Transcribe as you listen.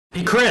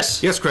Hey,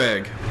 Chris. Yes,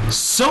 Craig.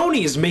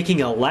 Sony is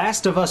making a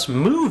Last of Us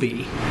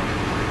movie.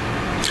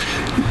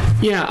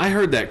 Yeah, I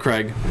heard that,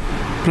 Craig.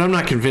 But I'm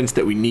not convinced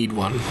that we need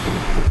one.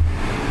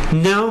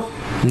 No?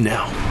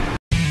 No.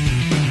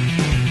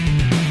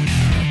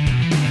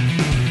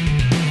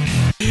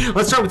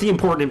 Let's start with the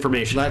important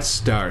information. Let's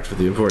start with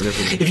the important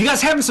information. If you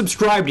guys haven't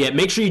subscribed yet,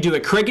 make sure you do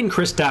it.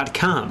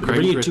 CraigandChris.com.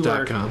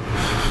 CraigandChris.com.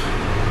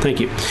 Thank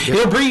you.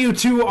 It'll bring you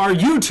to our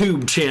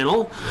YouTube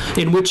channel,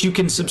 in which you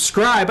can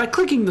subscribe by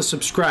clicking the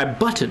subscribe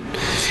button.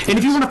 And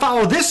if you want to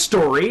follow this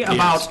story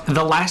about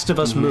the Last of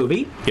Us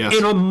movie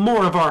and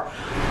more of our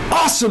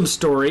awesome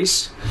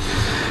stories,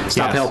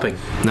 stop helping.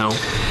 No.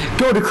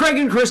 Go to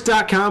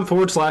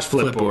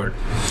CraigandChris.com/Flipboard.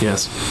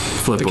 Yes.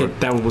 Flipboard. Okay,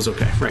 that one was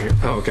okay. Right here.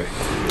 Oh, okay.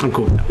 I'm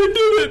cool with that. We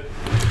did it!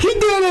 He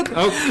did it!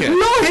 Okay.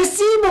 Lo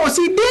hicimos!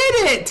 He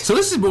did it! So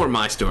this is more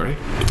my story.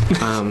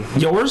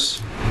 Yours?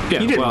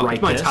 Yeah, You didn't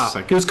write my this.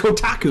 topic. It was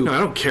Kotaku. No, I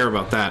don't care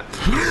about that.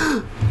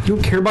 You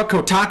don't care about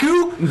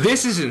Kotaku?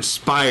 This is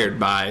inspired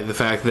by the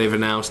fact that they've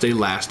announced a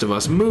Last of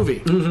Us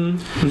movie. And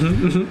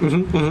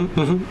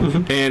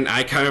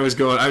I kind of was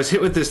going, I was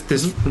hit with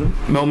this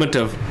moment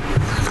of,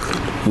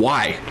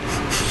 why?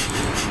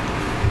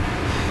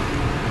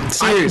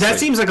 Seriously. That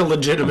seems like a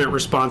legitimate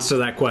response to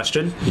that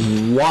question.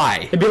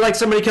 Why? It'd be like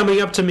somebody coming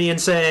up to me and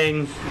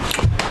saying,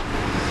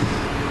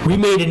 we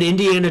made an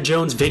Indiana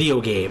Jones video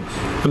game.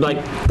 I'm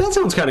like, that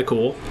sounds kind of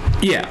cool.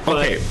 Yeah,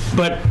 okay.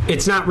 But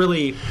it's not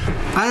really...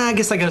 I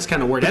guess that's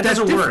kind of weird. That that's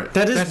doesn't different. work.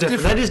 That is That's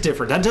different. different. That is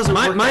different. That doesn't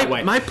work that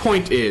way. My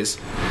point is,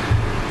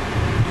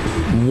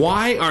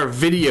 why are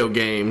video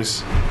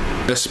games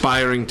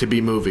aspiring to be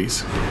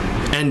movies?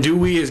 And do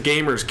we as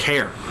gamers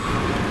care?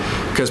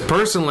 Because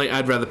personally,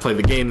 I'd rather play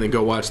the game than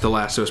go watch the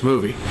Last of Us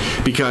movie.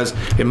 Because,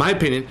 in my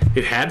opinion,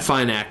 it had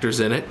fine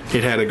actors in it,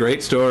 it had a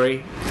great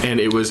story, and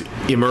it was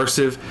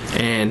immersive,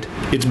 and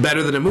it's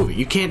better than a movie.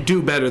 You can't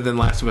do better than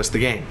Last of Us the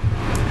game.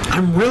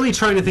 I'm really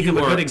trying to think of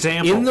a good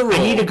example. In the role, I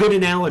need a good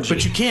analogy.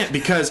 But you can't,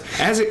 because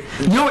as it...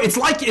 No, it's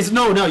like... I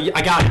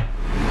got it.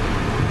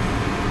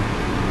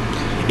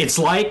 It's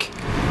like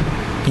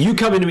you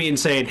coming to me and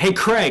saying, hey,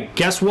 Craig,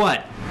 guess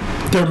what?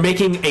 They're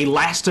making a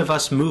Last of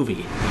Us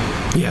movie.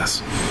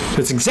 Yes.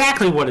 That's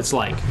exactly what it's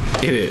like.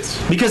 It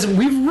is. Because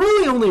we've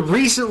really only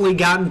recently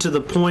gotten to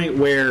the point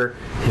where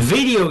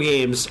video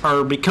games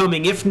are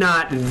becoming, if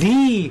not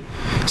the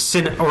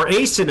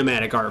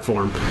cinematic art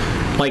form,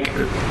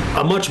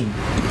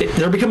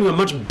 they're becoming a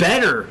much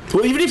better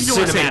Well, even if you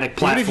don't cinematic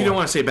platform. Even if you don't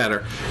want to say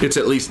better, it's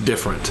at least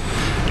different.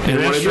 And that's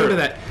when I go true. to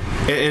that,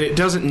 and it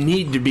doesn't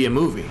need to be a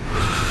movie,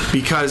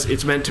 because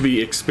it's meant to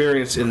be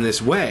experienced in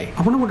this way.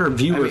 I wonder what our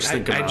viewers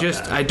think about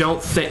that. I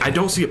don't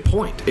see a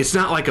point. It's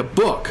not like a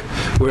book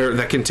where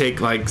that can take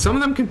some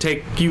of them can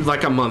take you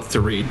like a month to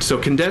read. So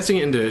condensing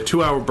it into a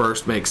 2-hour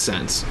burst makes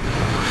sense.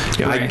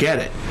 Yeah, Right. I get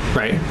it.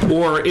 Right.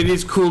 Or it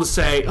is cool to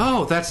say,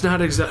 oh, that's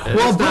not exactly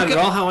not at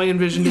all how I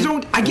envisioned it.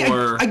 I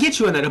get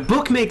you on that. A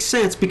book makes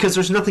sense because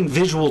there's nothing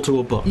visual to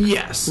a book.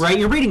 Yes. Right?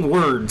 You're reading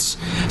words.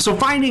 So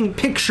finding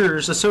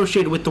pictures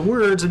associated with the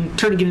words and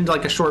turning it into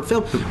like a short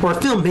film or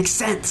a film makes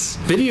sense.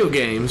 Video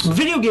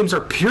games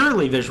are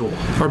purely visual.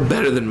 are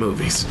better than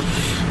movies.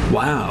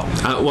 Wow.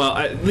 Well,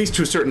 at least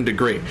to a certain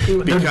degree.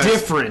 They're Because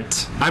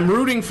different. I'm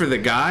rooting for the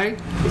guy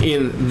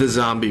in the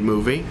zombie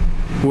movie,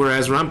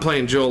 whereas when I'm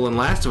playing Joel in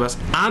Last of Us,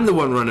 I'm the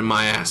one running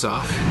my ass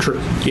off.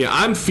 True. Yeah,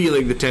 I'm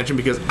feeling the tension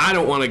because I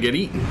don't want to get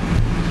eaten.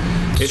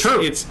 It's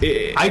true.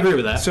 I agree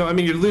with that. So, I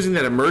mean, you're losing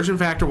that immersion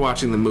factor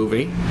watching the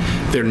movie.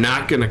 They're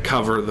not going to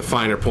cover the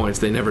finer points.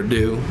 They never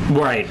do.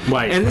 Right.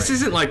 And this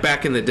isn't like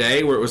back in the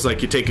day where it was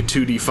like you take a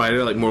 2D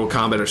fighter like Mortal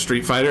Kombat or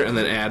Street Fighter and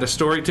then add a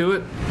story to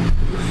it,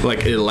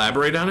 like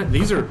elaborate on it.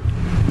 These are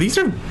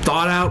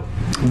thought out,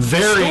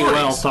 very stories.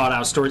 well thought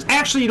out stories.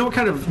 Actually, you know what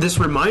kind of this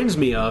reminds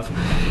me of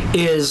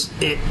is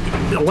it,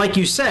 like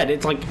you said,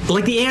 it's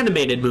like the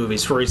animated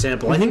movies, for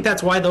example. I think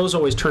that's why those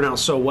always turn out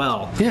so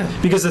well. Yeah.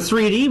 Because the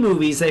 3D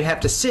movies, they have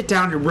to sit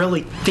down and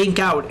really think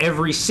out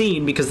every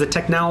scene because the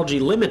technology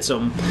limits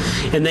them,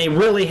 and they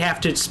really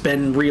have to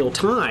spend real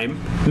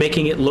time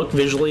making it look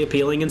visually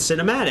appealing and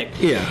cinematic.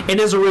 Yeah. And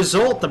as a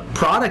result, the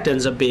product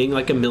ends up being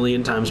like a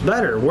million times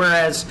better.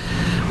 Whereas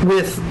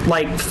with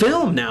like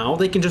film now,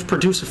 they can just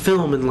produce a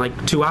film in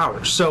like 2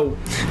 hours. So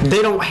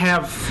they don't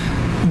have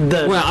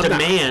the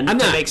demand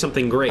to make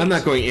something great. I'm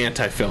not going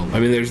anti-film. I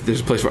mean, there's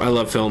a place where I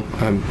love film.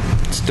 I'm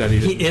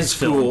studied He is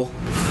film. school.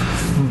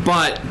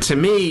 But to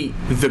me,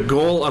 the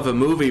goal of a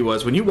movie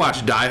was when you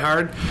watch Die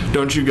Hard,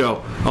 don't you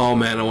go, oh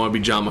man, I want to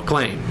be John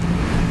McClane.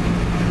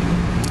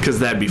 Because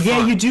that'd be fun.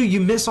 Yeah, you do. You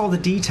miss all the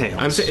details.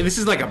 I'm saying this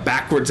is like a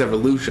backwards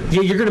evolution.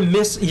 Yeah, you're gonna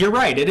miss. You're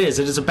right. It is.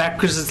 It is a back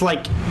because it's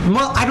like.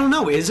 Well, I don't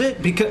know. Is it?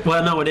 Because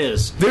no, it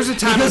is. There's a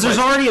time because there's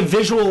already a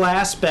visual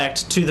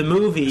aspect to the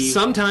movie.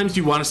 Sometimes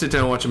you want to sit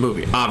down and watch a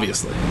movie.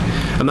 Obviously,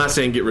 I'm not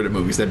saying get rid of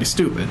movies. That'd be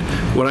stupid.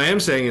 What I am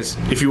saying is,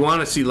 if you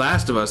want to see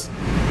Last of Us,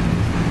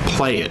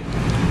 play it.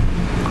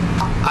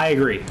 I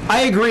agree.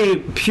 I agree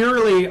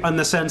purely on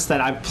the sense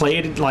that I've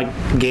played like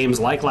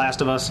games like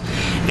Last of Us,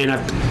 and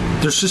I've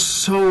there's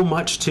just so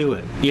much to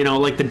it. You know,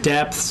 like the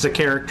depths, the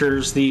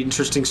characters, the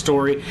interesting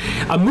story.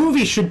 A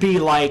movie should be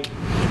like,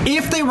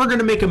 if they were going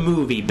to make a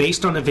movie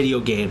based on a video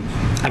game,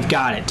 I've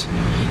got it.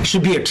 It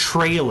should be a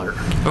trailer.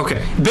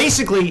 Okay.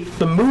 Basically,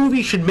 the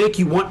movie should make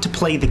you want to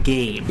play the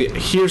game.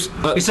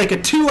 It's like a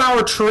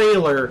 2-hour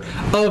trailer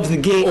of the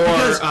game.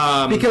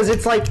 Or, because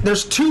it's like,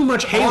 there's too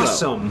much Halo.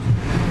 awesome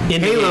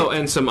in Halo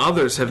and some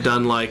others have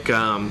done like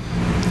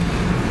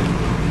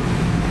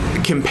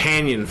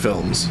companion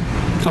films.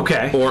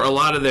 Okay. Or a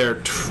lot of their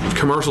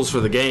commercials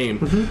for the game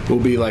will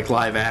be like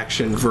live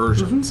action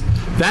versions.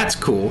 That's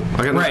cool.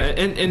 Right.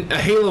 And a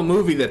Halo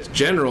movie that's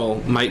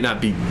general might not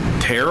be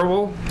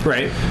terrible.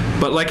 Right.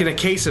 But like in a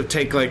case of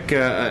take like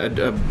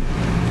a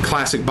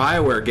classic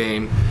BioWare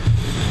game,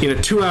 in a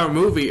 2-hour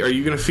movie, are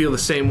you going to feel the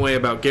same way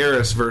about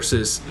Garrus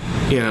versus,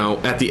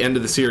 at the end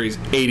of the series,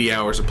 80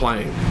 hours of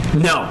playing?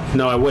 No,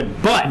 I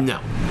wouldn't. But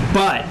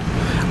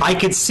I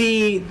could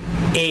see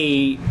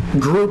a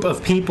group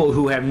of people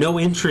who have no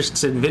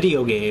interests in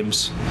video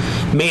games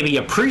maybe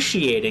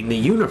appreciating the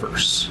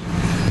universe.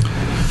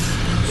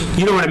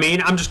 You know what I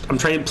mean? I'm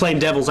playing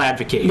devil's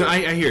advocate here. No,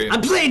 I hear you.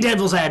 I'm playing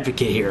devil's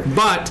advocate here.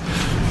 But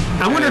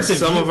I wonder if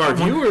some of our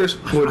viewers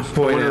would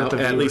point out,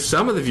 at least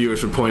some of the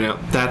viewers would point out,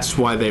 that's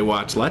why they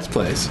watch Let's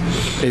Plays.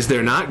 Is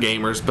they're not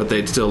gamers, but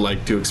they'd still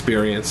like to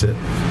experience it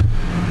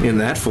in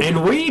that form.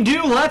 And we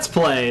do Let's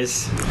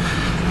Plays.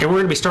 And we're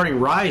going to be starting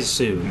Rise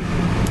soon.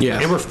 Yeah.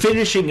 And we're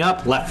finishing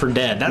up Left 4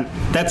 Dead.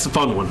 That's the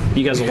fun one.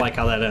 You guys will like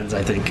how that ends,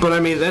 I think. But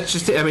I mean, that's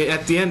just it. I mean,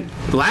 at the end,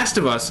 Last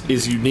of Us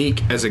is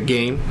unique as a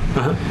game.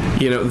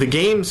 The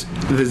games,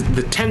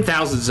 the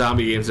 10,000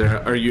 zombie games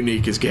that are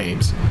unique as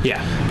games.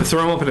 Yeah. But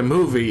throw them up in a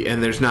movie,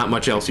 and there's not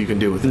much else you can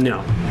do with it.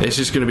 No. It's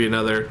just going to be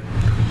another.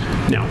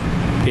 No.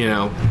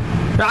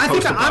 I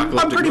think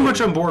I'm pretty much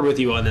on board with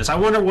you on this. I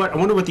wonder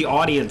what the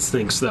audience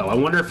thinks, though. I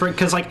wonder if,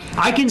 because like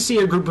I can see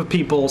a group of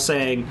people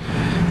saying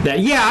that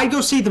I'd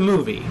go see the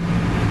movie,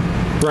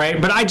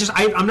 right? But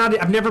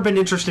I've never been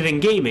interested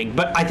in gaming,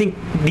 but I think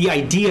the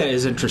idea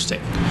is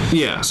interesting.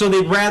 Yeah. So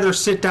they'd rather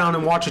sit down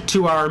and watch a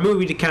 2-hour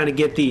movie to kind of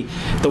get the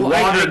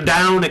watered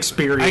down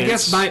experience. I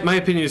guess my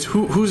opinion is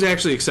who's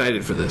actually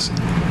excited for this?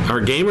 Are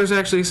gamers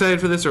actually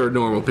excited for this, or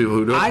normal people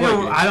who don't play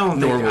games? I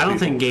don't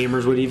think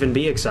gamers would even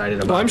be excited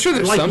about it. Well, I'm sure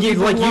there's some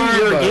people like who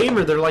you're are, a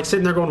gamer. They're like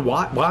sitting there going,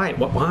 why?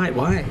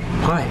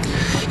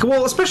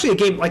 Well, especially a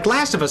game like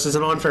Last of Us is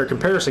an unfair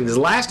comparison because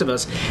Last of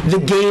Us, the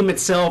game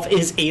itself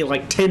is a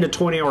like 10 to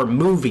 20 hour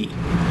movie.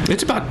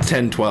 It's about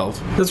 10,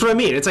 12. That's what I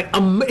mean. It's like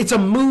it's a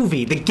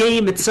movie. The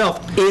game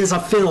itself is a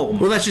film.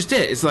 Well, that's just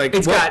it. It's like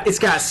it's got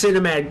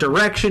cinematic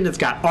direction. It's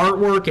got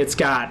artwork. It's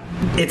got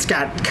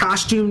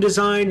costume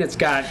design. It's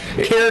got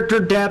character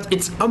depth.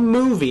 It's a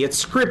movie.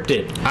 It's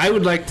scripted. I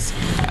would like to,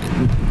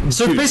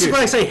 so basically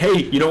I say,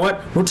 hey, you know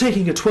what? We're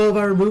taking a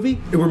 12-hour movie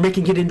and we're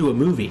making it into a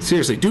movie.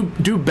 Seriously,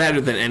 do better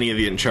than any of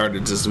the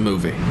Uncharted as a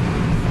movie.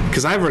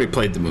 Because I've already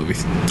played the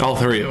movies. All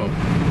 3 of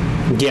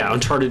them. Yeah,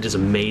 Uncharted is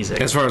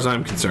amazing. As far as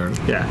I'm concerned.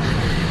 Yeah.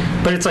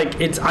 But it's like, I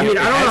mean, I don't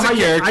know how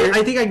you...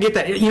 I think I get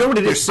that. You know what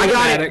it is? I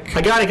got it.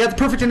 I got the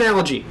perfect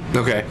analogy.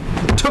 Okay.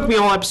 It took me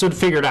all episode to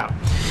figure it out.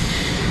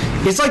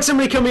 It's like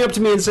somebody coming up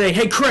to me and saying,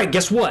 hey, Craig,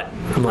 guess what?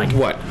 I'm like,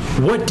 what?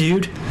 What,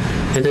 dude?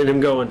 And then I'm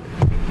going,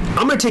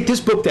 I'm going to take this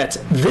book that's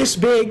this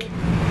big,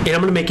 and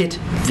I'm going to make it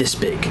this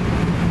big.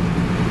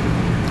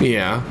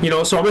 Yeah.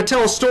 So I'm going to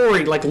tell a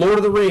story like Lord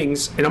of the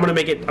Rings, and I'm going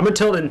to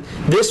tell it in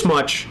this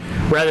much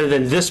rather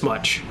than this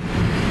much.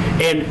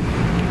 And,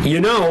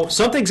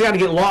 something's got to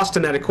get lost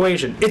in that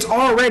equation. It's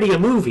already a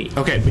movie.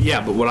 Okay,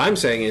 but what I'm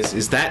saying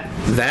is that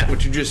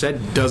what you just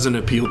said doesn't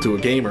appeal to a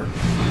gamer.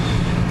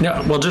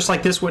 No, well, just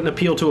like this wouldn't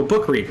appeal to a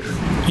book reader.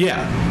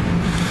 Yeah.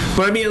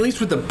 But I mean, at least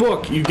with the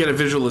book, you get a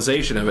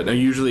visualization of it. Now,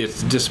 usually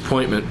it's a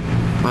disappointment.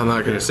 I'm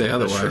not going to say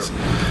otherwise.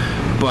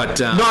 But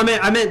no,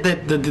 I meant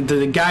that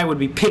the guy would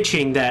be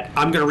pitching that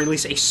I'm going to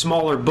release a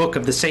smaller book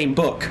of the same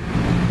book.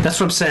 That's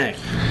what I'm saying.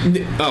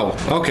 Oh,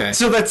 okay.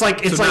 So that's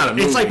like it's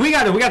like we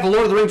got the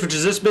Lord of the Rings, which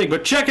is this big,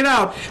 but check it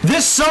out.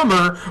 This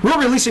summer we're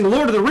releasing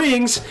Lord of the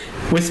Rings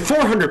with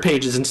 400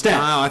 pages instead.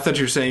 Oh, I thought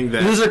you were saying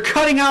that. Because they're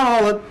cutting out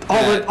all the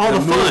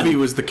fun. The movie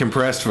was the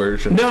compressed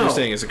version. No, you're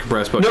saying it's a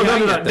compressed book. No.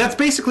 That's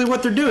basically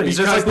what they're doing. It's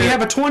like we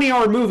have a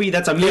 20-hour movie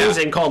that's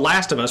amazing called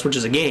Last of Us, which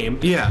is a game.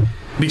 Yeah.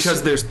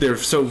 Because they're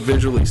so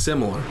visually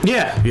similar.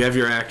 Yeah. You have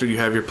your actor, you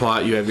have your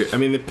plot,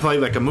 they play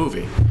like a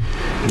movie.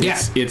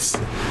 It's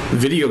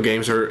video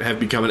games have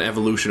become an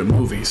evolution of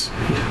movies.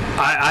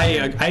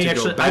 I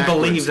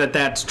believe that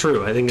that's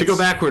true. I think to go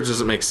backwards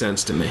doesn't make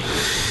sense to me.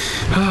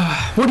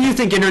 What do you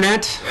think,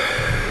 Internet?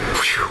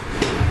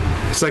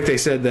 It's like they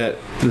said that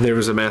there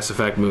was a Mass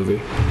Effect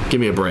movie. Give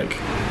me a break.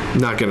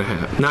 Not gonna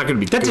have. Not gonna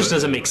be. That just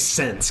doesn't make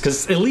sense,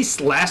 because at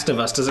least Last of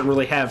Us doesn't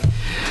really have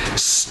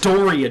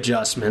story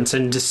adjustments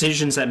and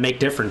decisions that make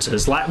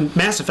differences.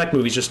 Mass Effect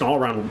movies just an all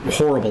around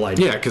horrible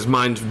idea. Yeah, because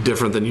mine's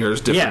different than yours.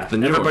 Different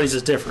than yours. Everybody's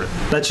is different.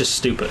 That's just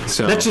stupid.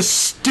 So, that's just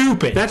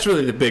stupid. That's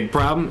really the big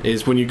problem.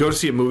 Is when you go to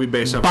see a movie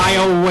based on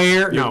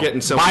BioWare, getting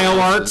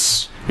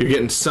BioArts. You're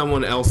getting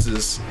someone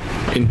else's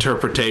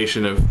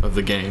interpretation of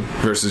the game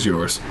versus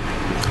yours.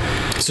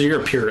 So you're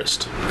a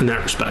purist in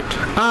that respect.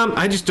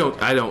 I just don't.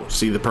 I don't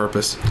see the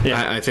purpose.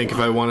 Yeah. I think if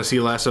I want to see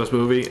a Last of Us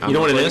movie, you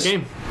know what it is?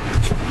 Game.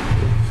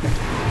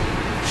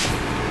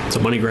 It's a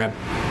money grab.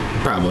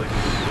 Probably.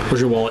 Where's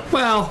your wallet?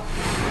 Well,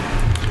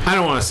 I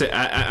don't want to say.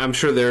 I'm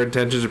sure their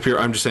intentions are pure.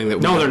 I'm just saying that.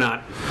 No, they're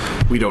not.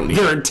 We don't need.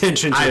 Their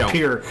intentions are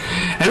pure.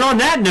 And on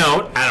that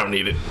note, I don't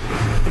need it.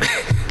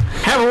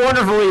 Have a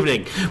wonderful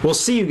evening. We'll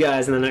see you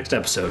guys in the next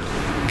episode.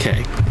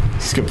 Okay.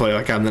 He's gonna play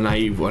like I'm the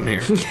naive one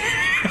here.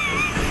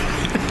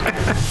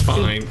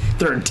 Fine.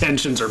 Their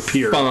intentions are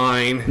pure.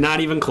 Fine. Not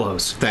even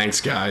close.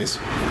 Thanks, guys.